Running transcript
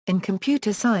In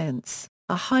computer science,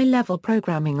 a high-level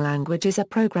programming language is a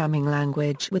programming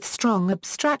language with strong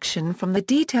abstraction from the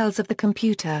details of the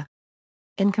computer.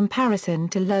 In comparison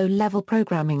to low-level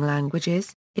programming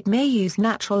languages, it may use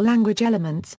natural language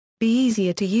elements, be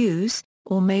easier to use,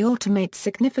 or may automate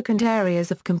significant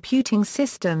areas of computing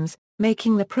systems,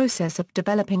 making the process of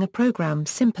developing a program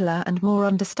simpler and more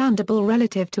understandable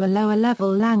relative to a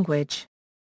lower-level language.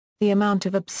 The amount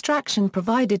of abstraction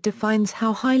provided defines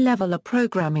how high-level a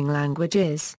programming language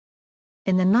is.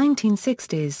 In the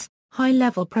 1960s,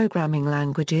 high-level programming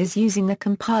languages using a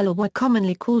compiler were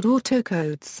commonly called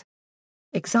autocodes.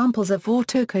 Examples of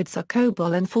autocodes are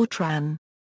COBOL and Fortran.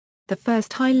 The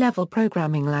first high-level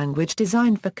programming language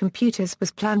designed for computers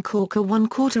was Plancorca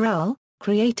 1/4L,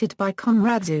 created by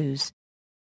Konrad Zuse.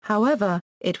 However,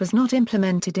 it was not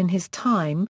implemented in his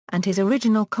time, and his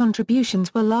original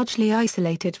contributions were largely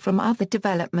isolated from other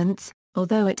developments,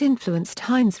 although it influenced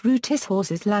Heinz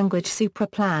Rütishauser's language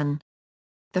Supraplan.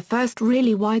 The first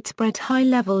really widespread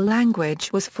high-level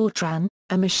language was Fortran,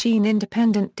 a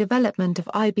machine-independent development of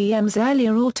IBM's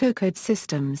earlier autocode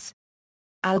systems.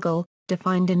 ALGOL,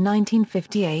 defined in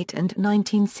 1958 and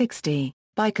 1960,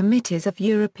 by committees of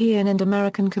European and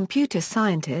American computer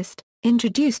scientists,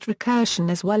 introduced recursion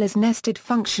as well as nested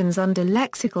functions under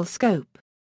lexical scope.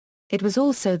 It was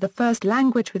also the first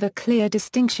language with a clear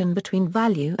distinction between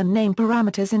value and name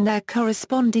parameters and their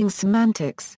corresponding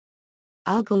semantics.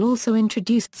 ALGOL also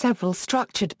introduced several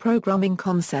structured programming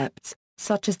concepts,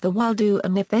 such as the while-do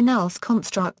and if-then-else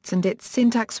constructs, and its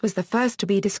syntax was the first to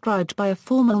be described by a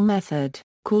formal method,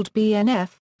 called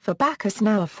BNF, for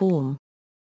Bacchus-Naur form.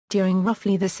 During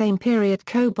roughly the same period,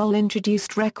 COBOL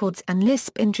introduced records and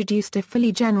Lisp introduced a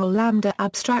fully general lambda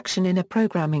abstraction in a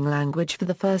programming language for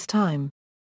the first time.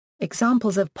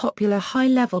 Examples of popular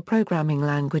high-level programming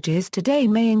languages today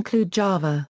may include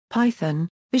Java, Python,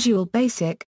 Visual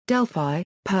Basic, Delphi,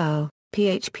 Perl,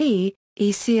 PHP,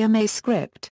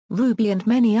 ECMAScript, Ruby and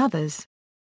many others.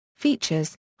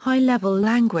 Features: high-level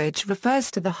language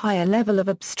refers to the higher level of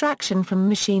abstraction from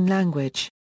machine language.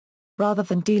 Rather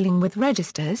than dealing with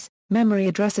registers, memory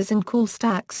addresses and call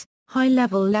stacks,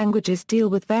 high-level languages deal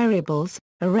with variables,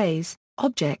 arrays,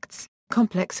 objects,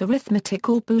 complex arithmetic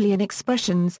or Boolean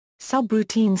expressions,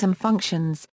 subroutines and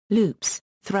functions, loops,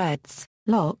 threads,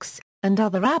 locks, and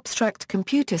other abstract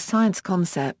computer science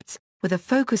concepts, with a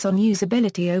focus on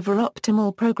usability over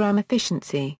optimal program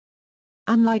efficiency.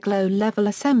 Unlike low-level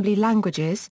assembly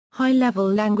languages, high-level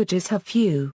languages have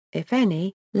few, if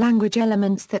any, language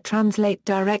elements that translate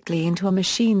directly into a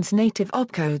machine's native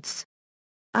opcodes.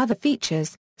 Other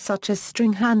features, such as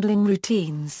string handling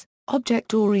routines,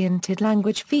 object-oriented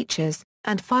language features,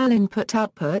 and file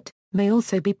input-output, may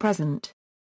also be present.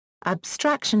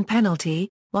 Abstraction penalty: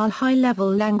 while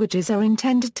high-level languages are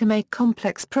intended to make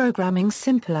complex programming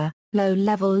simpler,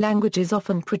 low-level languages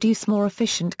often produce more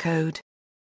efficient code.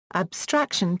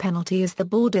 Abstraction penalty is the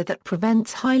border that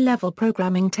prevents high-level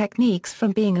programming techniques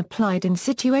from being applied in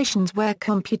situations where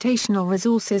computational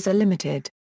resources are limited.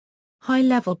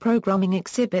 High-level programming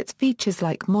exhibits features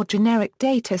like more generic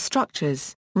data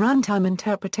structures, runtime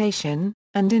interpretation,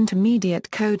 and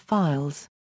intermediate code files,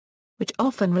 which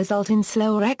often result in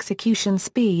slower execution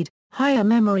speed, higher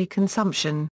memory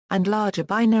consumption, and larger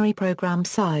binary program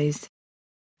size.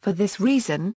 For this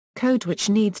reason, code which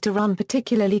needs to run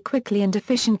particularly quickly and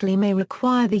efficiently may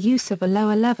require the use of a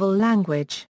lower-level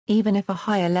language, even if a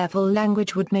higher-level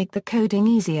language would make the coding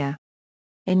easier.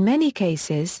 In many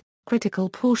cases, critical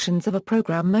portions of a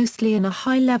program mostly in a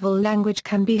high-level language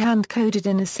can be hand-coded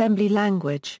in assembly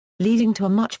language, leading to a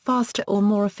much faster or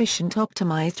more efficient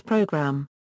optimized program.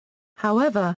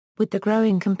 However, with the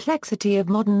growing complexity of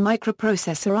modern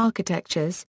microprocessor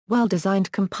architectures,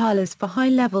 well-designed compilers for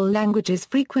high-level languages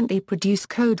frequently produce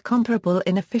code comparable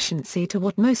in efficiency to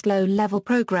what most low-level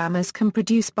programmers can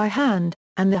produce by hand,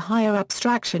 and the higher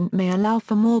abstraction may allow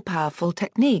for more powerful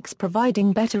techniques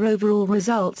providing better overall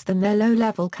results than their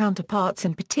low-level counterparts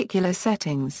in particular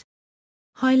settings.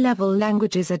 High-level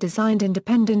languages are designed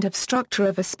independent of structure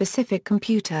of a specific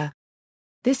computer.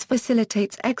 This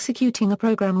facilitates executing a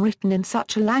program written in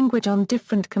such a language on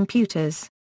different computers.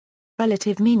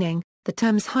 Relative meaning: the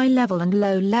terms high-level and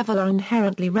low-level are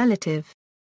inherently relative.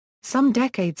 Some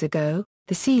decades ago,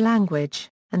 the C language,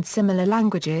 and similar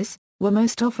languages, were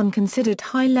most often considered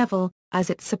high-level, as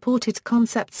it supported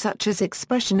concepts such as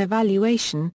expression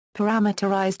evaluation,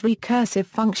 parameterized recursive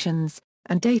functions,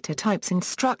 and data types and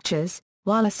structures,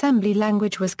 while assembly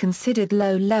language was considered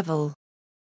low-level.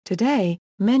 Today,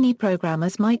 many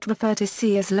programmers might refer to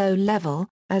C as low-level,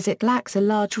 as it lacks a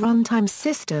large runtime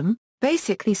system,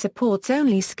 basically supports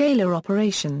only scalar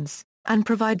operations, and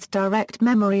provides direct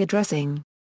memory addressing.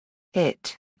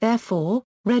 It, therefore,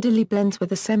 readily blends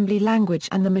with assembly language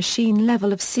and the machine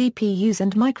level of CPUs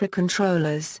and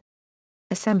microcontrollers.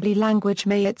 Assembly language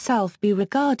may itself be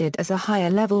regarded as a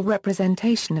higher-level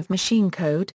representation of machine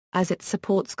code, as it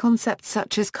supports concepts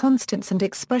such as constants and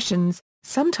expressions,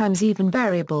 sometimes even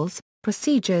variables,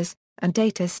 procedures, and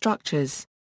data structures.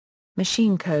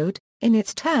 Machine code, in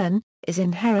its turn, is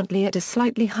inherently at a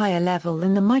slightly higher level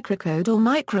than the microcode or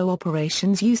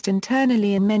micro-operations used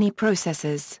internally in many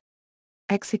processors.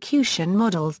 Execution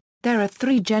models. There are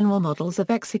three general models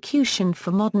of execution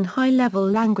for modern high-level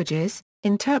languages.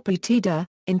 Interpreted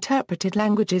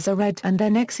languages are read and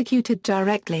then executed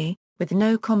directly, with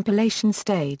no compilation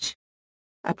stage.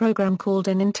 A program called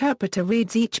an interpreter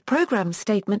reads each program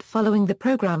statement following the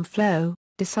program flow,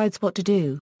 decides what to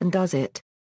do, and does it.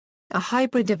 A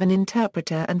hybrid of an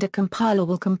interpreter and a compiler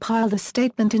will compile the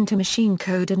statement into machine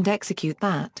code and execute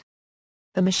that.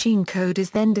 The machine code is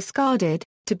then discarded,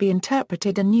 to be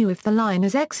interpreted anew if the line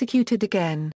is executed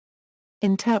again.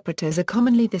 Interpreters are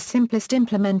commonly the simplest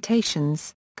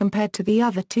implementations, compared to the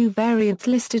other two variants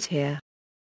listed here.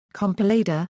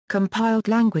 Compilator. Compiled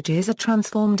languages are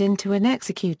transformed into an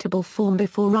executable form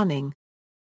before running.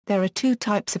 There are two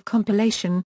types of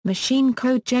compilation: machine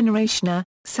code generation.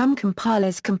 Some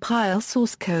compilers compile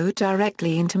source code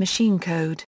directly into machine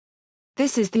code.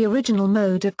 This is the original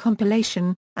mode of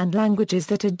compilation, and languages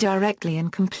that are directly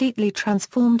and completely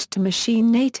transformed to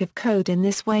machine-native code in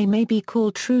this way may be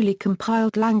called truly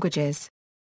compiled languages.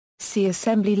 See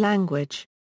assembly language.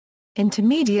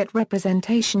 Intermediate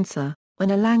representation.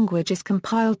 When a language is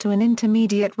compiled to an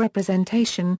intermediate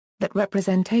representation, that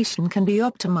representation can be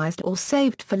optimized or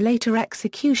saved for later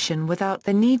execution without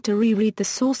the need to reread the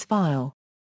source file.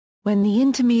 When the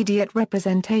intermediate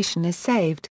representation is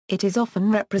saved, it is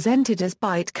often represented as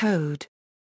bytecode.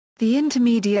 The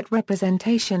intermediate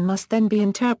representation must then be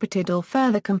interpreted or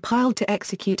further compiled to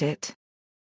execute it.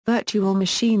 Virtual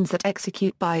machines that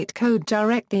execute bytecode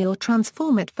directly or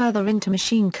transform it further into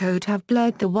machine code have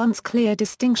blurred the once clear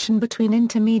distinction between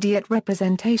intermediate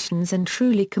representations and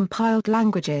truly compiled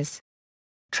languages.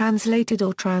 Translated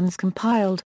or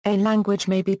transcompiled. A language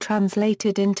may be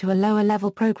translated into a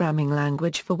lower-level programming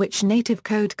language for which native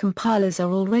code compilers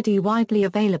are already widely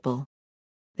available.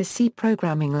 The C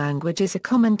programming language is a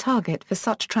common target for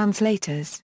such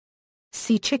translators.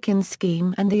 See Chicken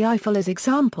Scheme and the Eiffel as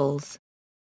examples.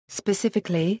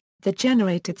 Specifically, the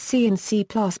generated C and C++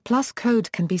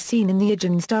 code can be seen in the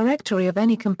IGNs directory of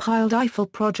any compiled Eiffel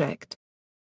project.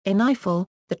 In Eiffel,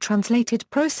 the translated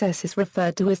process is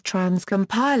referred to as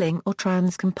transcompiling or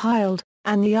transcompiled,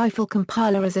 and the Eiffel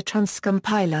compiler as a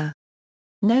transcompiler.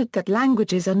 Note that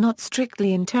languages are not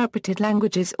strictly interpreted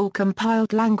languages or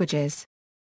compiled languages.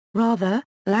 Rather,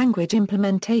 language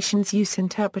implementations use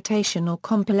interpretation or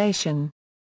compilation.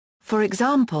 For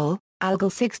example,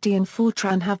 ALGOL 60 and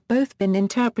Fortran have both been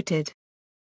interpreted.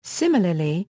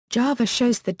 Similarly, Java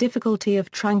shows the difficulty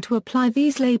of trying to apply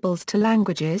these labels to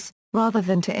languages, rather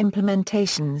than to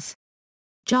implementations.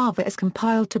 Java is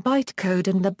compiled to bytecode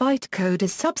and the bytecode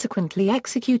is subsequently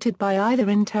executed by either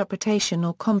interpretation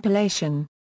or compilation.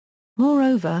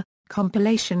 Moreover,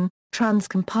 compilation,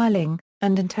 transcompiling,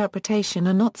 and interpretation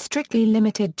are not strictly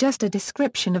limited just a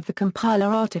description of the compiler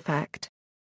artifact.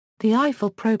 The Eiffel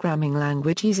programming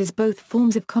language uses both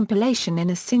forms of compilation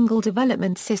in a single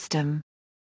development system.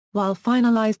 While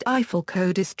finalized Eiffel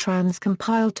code is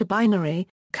transcompiled to binary,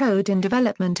 code in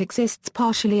development exists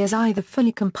partially as either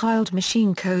fully compiled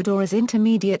machine code or as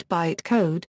intermediate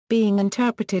bytecode, being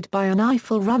interpreted by an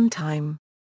Eiffel runtime.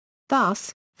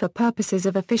 Thus, for purposes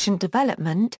of efficient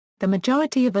development, the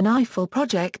majority of an Eiffel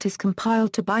project is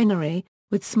compiled to binary,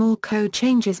 with small code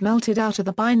changes melted out of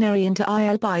the binary into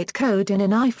IL bytecode in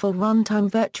an Eiffel runtime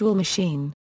virtual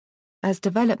machine. As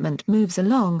development moves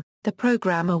along, the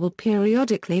programmer will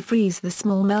periodically freeze the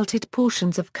small melted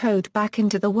portions of code back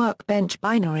into the workbench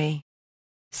binary.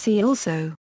 See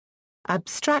also: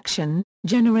 Abstraction,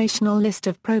 generational list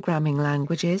of programming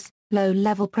languages,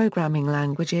 low-level programming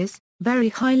languages, very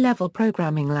high-level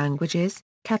programming languages,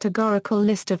 categorical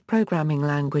list of programming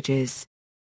languages.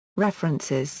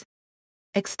 References.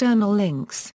 External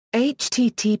links: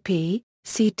 http,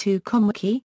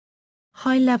 c2comwiki.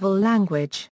 High-level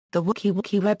language, the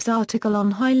WikiWiki Web's article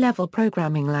on high-level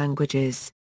programming languages.